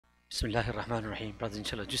Bismillahir Rahmanir Rahim. Brothers,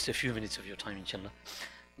 inshallah, just a few minutes of your time, inshallah.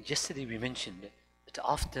 Yesterday we mentioned that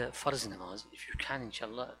after Farz namaz, if you can,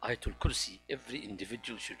 inshallah, Ayatul Kursi, every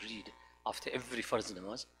individual should read after every Farz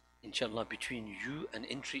namaz, inshallah, between you and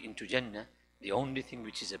entry into Jannah, the only thing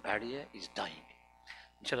which is a barrier is dying.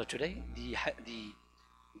 Inshallah, today, the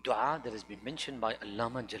dua that has been mentioned by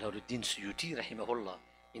Allamah Jalaaluddin Suyuti, rahimahullah,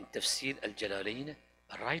 in Tafsir al-Jalalain,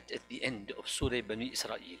 right at the end of Surah Bani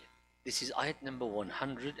Israel. This is ayat number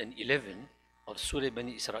 111 of Surah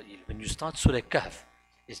Bani Israel. When you start Surah Kahf,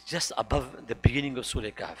 it's just above the beginning of Surah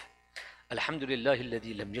Kahf. Alhamdulillah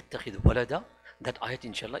alladhi lam yattakhidh walada. That ayat,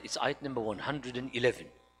 inshallah, it's ayat number 111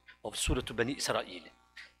 of Surah Bani Israel.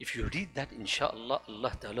 If you read that, inshallah,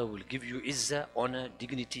 Allah Ta'ala will give you izzah, honor,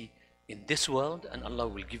 dignity in this world, and Allah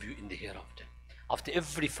will give you in the hereafter. After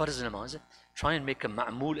every farz namaz, try and make a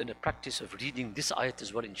ma'mul and a practice of reading this ayat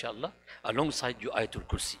as well, inshallah, alongside your ayatul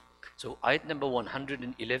kursi. So ayat number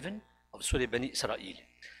 111 of Surah Bani Israel.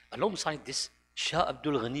 Alongside this, Shah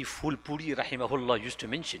Abdul Ghani Fulpuri rahimahullah used to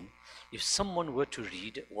mention, if someone were to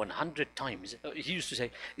read 100 times, he used to say,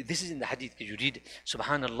 this is in the hadith, you read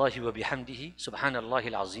Subhanallah wa bihamdihi,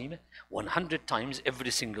 Subhanallah al-Azim 100 times every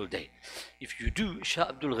single day. If you do, Shah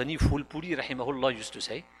Abdul Ghani Fulpuri rahimahullah used to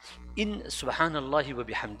say, in Subhanallah wa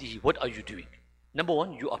bihamdihi, what are you doing? Number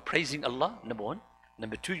one, you are praising Allah, number one.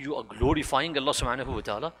 Number two, you are glorifying Allah subhanahu wa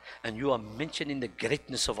ta'ala, and you are mentioning the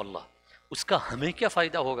greatness of Allah. Uska hame kya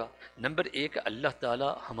fayda hoga? Number एक, Allah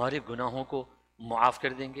ta'ala hamare gunahon ko mu'af kar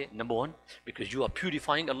denge. Number one, because you are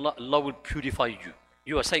purifying Allah, Allah will purify you.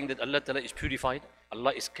 You are saying that Allah ta'ala is purified,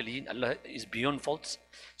 Allah is clean, Allah is beyond faults.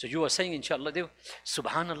 So you are saying, inshallah,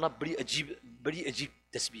 Subhanallah, badi ajib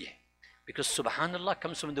tasbih hai. Because Subhanallah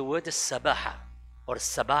comes from the word sabaha. Or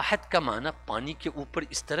sabahat ka maana pani ke upar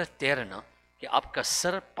is tarah तैरना कि आपका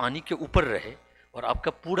sir पानी के ऊपर रहे और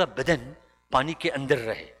आपका पूरा बदन पानी के अंदर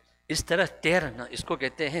रहे, इस तरह तैरना, इसको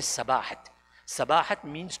कहते हैं Sabahat. Sabahat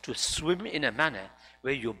means to swim in a manner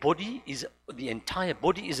where your body is, the entire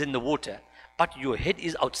body is in the water, but your head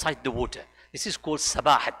is outside the water. This is called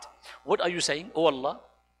sabahat. What are you saying? Oh Allah,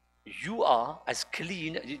 you are as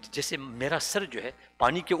clean, जैसे मेरा sir जो है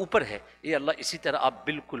पानी के ऊपर है, ये अल्लाह इसी तरह आप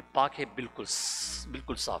बिल्कुल पाक है, बिल्कुल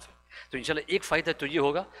साफ है. So inshallah, ek fayda to ye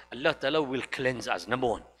hoga, Allah Ta'ala will cleanse us, number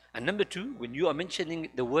one. And number two, when you are mentioning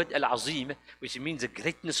the word al-Azim, which means the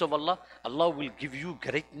greatness of Allah, Allah will give you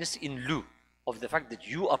greatness in lieu of the fact that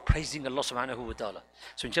you are praising Allah subhanahu wa ta'ala.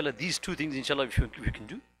 So inshallah, these two things, inshallah, if you can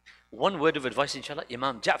do. One word of advice, inshallah,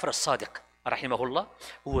 Imam Ja'far as-Saadiq, rahimahullah,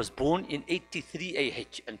 who was born in 83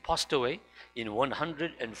 AH and passed away in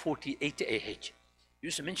 148 AH. He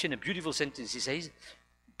used to mention a beautiful sentence. He says,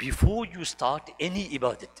 before you start any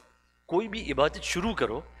ibadat, कोई भी इबादत शुरू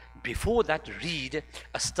करो, before that read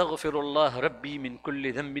astaghfirullah rabbi min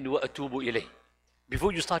kulli dhanbin wa atubu ilayh.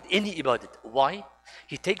 Before you start any ibadat. Why?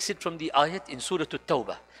 He takes it from the ayat in Surah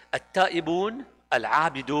At-Tawbah, at-ta'ibun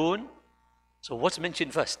al-abidun. So what's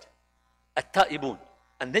mentioned first? At-ta'ibun,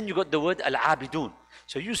 and then you got the word al-abidun.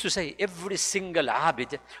 So he used to say every single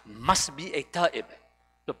abid must be a ta'ib.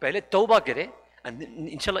 So pehle tawbah kare, and then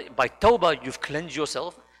inshallah by tawbah you've cleansed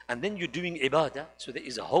yourself, and then you're doing ibadah, so there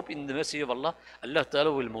is a hope in the mercy of Allah. Allah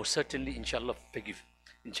Ta'ala will most certainly, inshallah, forgive,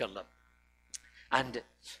 inshallah. And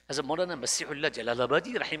as a Hazrat Maseehullah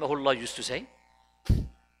Jalaalabadi, rahimahullah, used to say,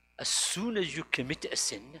 as soon as you commit a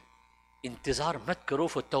sin, intizar mat karo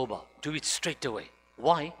for tawbah, do it straight away.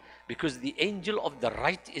 Why? Because the angel of the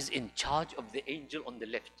right is in charge of the angel on the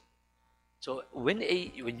left. So when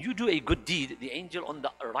you do a good deed, the angel on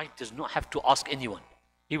the right does not have to ask anyone.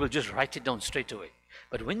 He will just write it down straight away.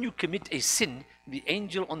 But when you commit a sin, the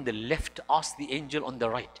angel on the left asks the angel on the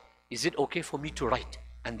right, is it okay for me to write?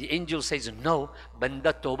 And the angel says, no,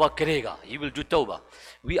 banda tawbah karega. He will do tawbah.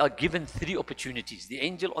 We are given 3 opportunities. The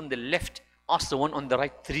angel on the left asks the one on the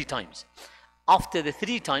right 3 times. After the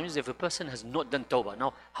 3 times, if a person has not done tawbah,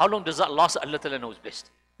 now how long does that last? Allah Ta'ala knows best.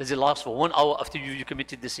 Does it last for 1 hour after you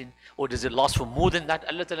committed the sin? Or does it last for more than that?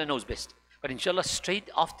 Allah Ta'ala knows best. But inshallah, straight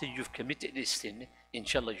after you've committed this sin,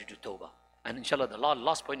 inshallah, you do tawbah. And inshallah, the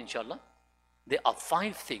last point, inshallah, there are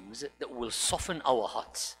 5 things that will soften our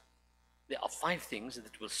hearts. There are 5 things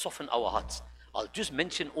that will soften our hearts. I'll just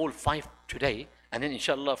mention all 5 today, and then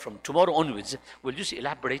inshallah, from tomorrow onwards, we'll just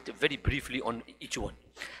elaborate very briefly on each one.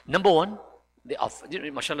 Number 1,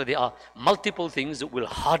 mashallah, there are multiple things that will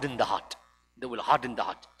harden the heart. That will harden the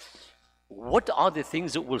heart. What are the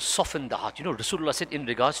things that will soften the heart? You know, Rasulullah said in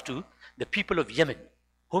regards to the people of Yemen,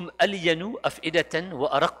 hum aliyanu af'idatan wa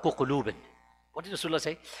araqqu quluban. What did Rasulullah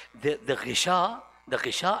say? The ghisha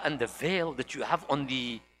and the veil that you have on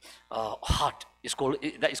the heart is called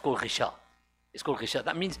ghisha. It's called ghisha.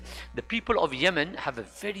 That means the people of Yemen have a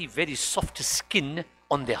very, very soft skin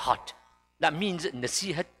on their heart. That means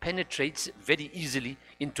nasihat penetrates very easily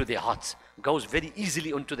into their hearts, goes very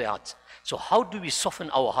easily into their hearts. So how do we soften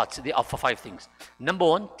our hearts? There are 5 things. Number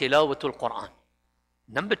 1, tilawatul Quran.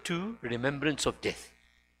 Number 2, remembrance of death.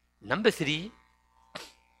 Number 3,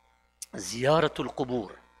 ziyaratul qubur.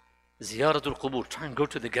 Ziyaratul qubur, try and go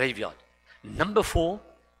to the graveyard. Number 4,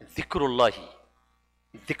 dhikrullahi.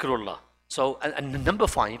 Dhikrullah. So, and number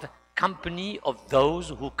 5, company of those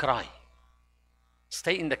who cry.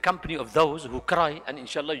 Stay in the company of those who cry, and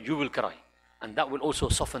inshallah you will cry. And that will also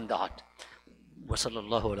soften the heart. وصلى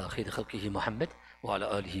الله على خير خلقه محمد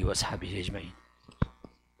وعلى آله وأصحابه أجمعين.